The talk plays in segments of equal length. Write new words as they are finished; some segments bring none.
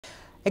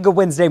Hey, good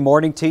Wednesday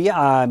morning to you.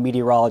 I'm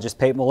meteorologist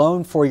Pete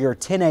Malone for your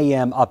 10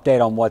 a.m.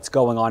 update on what's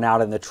going on out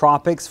in the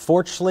tropics.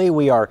 Fortunately,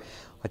 we are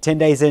 10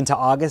 days into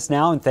August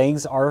now, and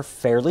things are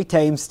fairly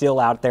tame still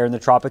out there in the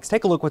tropics.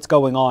 Take a look what's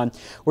going on.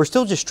 We're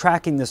still just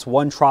tracking this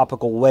one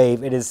tropical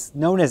wave. It is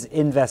known as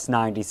Invest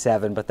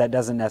 97, but that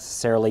doesn't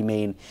necessarily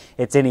mean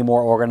it's any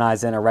more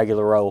organized than a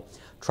regular old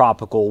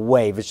tropical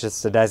wave. It's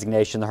just a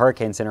designation the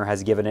Hurricane Center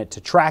has given it to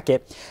track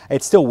it.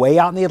 It's still way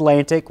out in the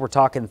Atlantic. We're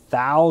talking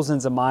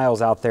thousands of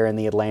miles out there in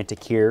the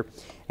Atlantic here.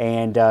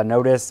 And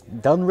notice,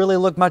 doesn't really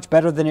look much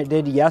better than it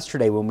did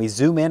yesterday. When we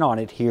zoom in on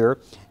it here,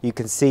 you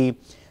can see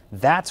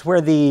that's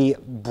where the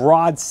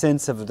broad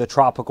sense of the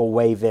tropical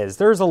wave is.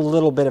 There's a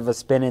little bit of a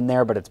spin in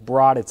there, but it's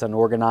broad, it's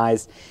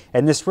unorganized,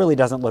 and this really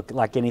doesn't look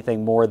like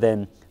anything more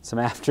than some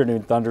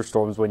afternoon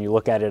thunderstorms when you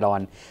look at it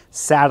on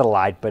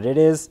satellite, but it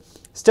is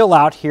still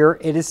out here.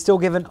 It is still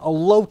given a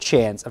low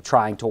chance of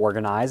trying to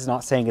organize.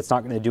 Not saying it's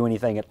not going to do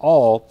anything at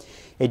all.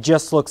 It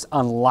just looks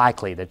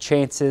unlikely. The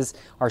chances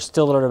are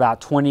still at about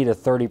 20 to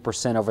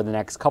 30% over the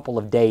next couple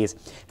of days.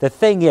 The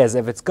thing is,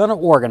 if it's going to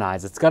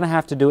organize, it's going to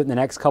have to do it in the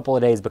next couple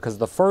of days, because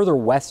the further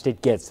west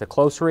it gets, the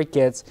closer it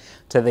gets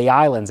to the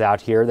islands out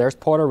here. There's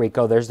Puerto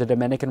Rico, there's the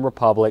Dominican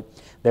Republic,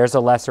 there's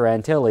the Lesser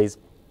Antilles.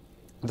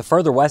 The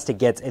further west it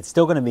gets, it's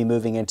still going to be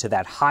moving into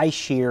that high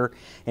shear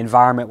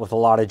environment with a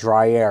lot of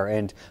dry air,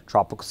 and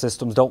tropical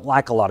systems don't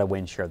like a lot of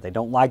wind shear. They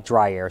don't like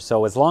dry air.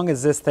 So as long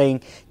as this thing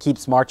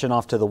keeps marching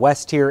off to the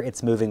west here,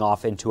 it's moving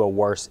off into a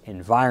worse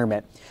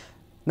environment.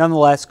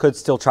 Nonetheless, could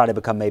still try to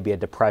become maybe a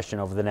depression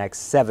over the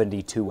next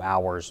 72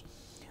 hours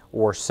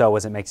or so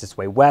as it makes its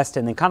way west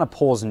and then kind of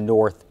pulls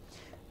north,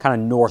 kind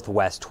of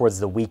northwest towards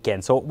the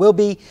weekend. So it will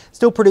be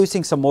still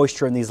producing some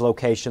moisture in these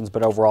locations,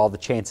 but overall the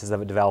chances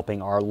of it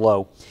developing are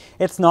low.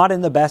 It's not in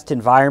the best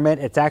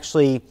environment. It's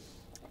actually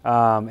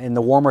in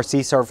the warmer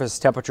sea surface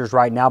temperatures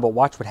right now, but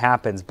watch what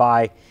happens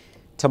by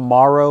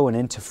tomorrow and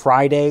into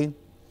Friday.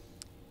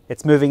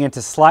 It's moving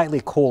into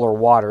slightly cooler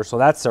water, so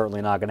that's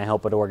certainly not going to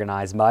help it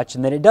organize much.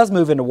 And then it does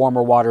move into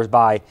warmer waters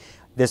by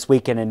this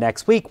weekend and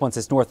next week once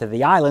it's north of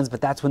the islands,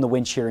 but that's when the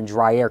wind shear and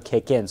dry air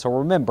kick in. So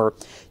remember,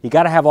 you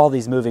got to have all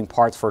these moving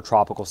parts for a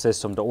tropical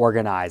system to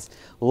organize.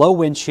 Low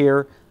wind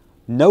shear,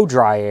 no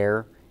dry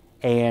air,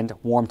 and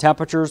warm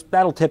temperatures.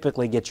 That'll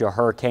typically get you a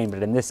hurricane,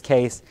 but in this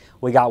case,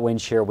 we got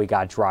wind shear, we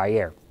got dry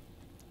air.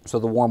 So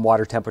the warm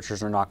water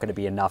temperatures are not going to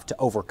be enough to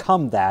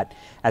overcome that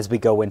as we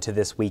go into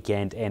this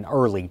weekend and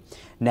early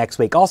next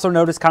week. Also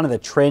notice kind of the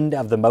trend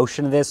of the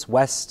motion of this,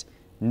 west,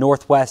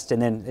 northwest,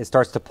 and then it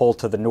starts to pull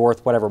to the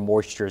north, whatever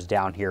moisture is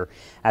down here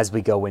as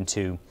we go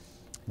into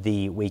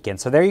the weekend.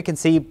 So there you can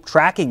see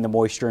tracking the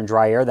moisture and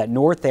dry air. That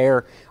north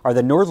air, or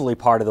the northerly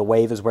part of the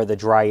wave, is where the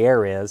dry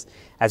air is.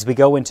 As we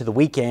go into the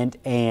weekend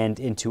and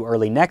into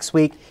early next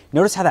week,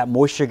 notice how that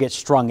moisture gets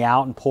strung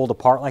out and pulled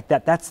apart like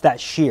that. That's that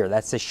shear.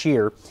 That's the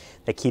shear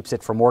that keeps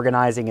it from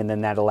organizing, and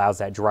then that allows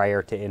that dry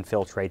air to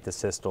infiltrate the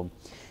system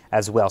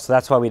as well. So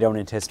that's why we don't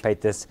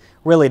anticipate this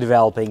really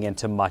developing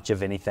into much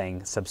of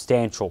anything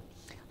substantial.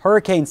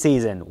 Hurricane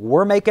season,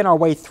 we're making our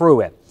way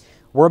through it.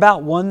 We're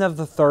about a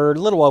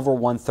little over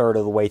 1/3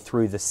 of the way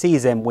through the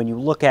season when you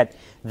look at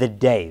the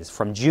days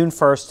from June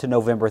 1st to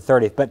November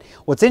 30th. But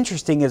what's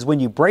interesting is when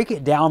you break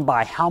it down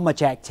by how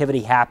much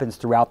activity happens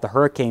throughout the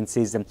hurricane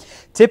season,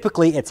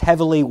 typically it's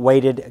heavily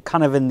weighted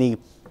kind of in the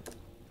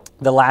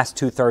last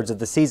 2/3 of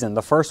the season.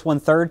 The first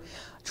 1/3,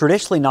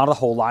 traditionally not a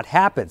whole lot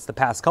happens. The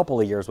past couple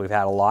of years we've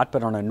had a lot,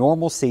 but on a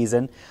normal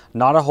season,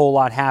 not a whole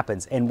lot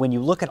happens. And when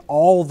you look at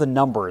all the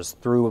numbers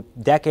through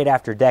decade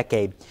after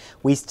decade,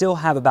 we still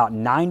have about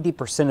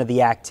 90% of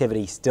the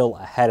activity still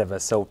ahead of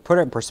us. So put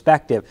it in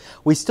perspective,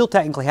 we still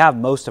technically have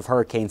most of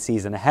hurricane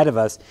season ahead of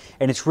us.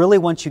 And it's really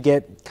once you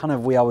get kind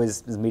of, we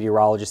always as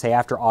meteorologists say,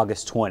 after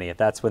August 20th,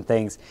 that's when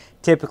things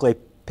typically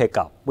pick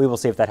up. We will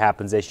see if that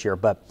happens this year,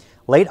 but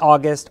late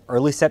August,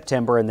 early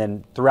September, and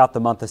then throughout the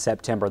month of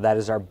September, that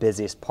is our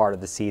busiest part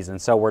of the season.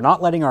 So we're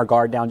not letting our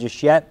guard down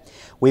just yet.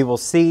 We will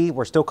see.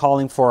 We're still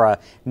calling for a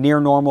near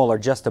normal or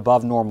just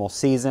above normal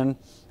season.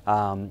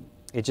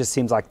 It just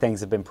seems like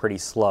things have been pretty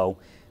slow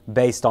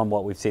based on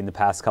what we've seen the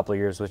past couple of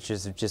years, which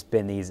has just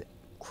been these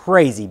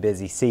crazy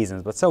busy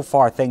seasons. But so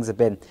far, things have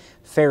been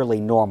fairly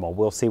normal.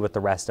 We'll see what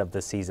the rest of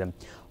the season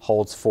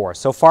holds for us.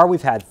 So far,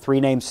 we've had 3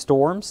 named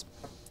storms: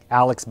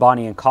 Alex,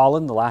 Bonnie, and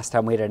Colin. The last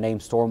time we had a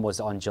named storm was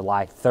on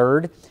July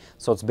 3rd,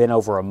 so it's been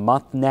over a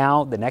month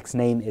now. The next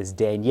name is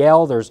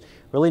Danielle. There's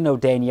really no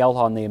Danielle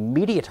on the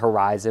immediate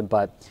horizon,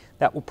 but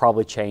that will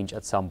probably change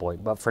at some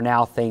point. But for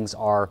now, things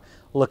are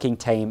looking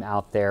tame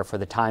out there for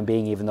the time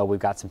being, even though we've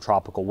got some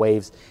tropical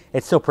waves.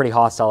 It's still pretty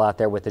hostile out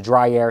there with the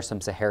dry air,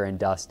 some Saharan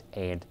dust,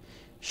 and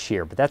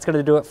shear. But that's going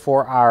to do it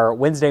for our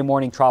Wednesday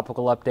morning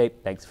tropical update.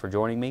 Thanks for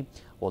joining me.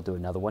 We'll do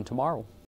another one tomorrow.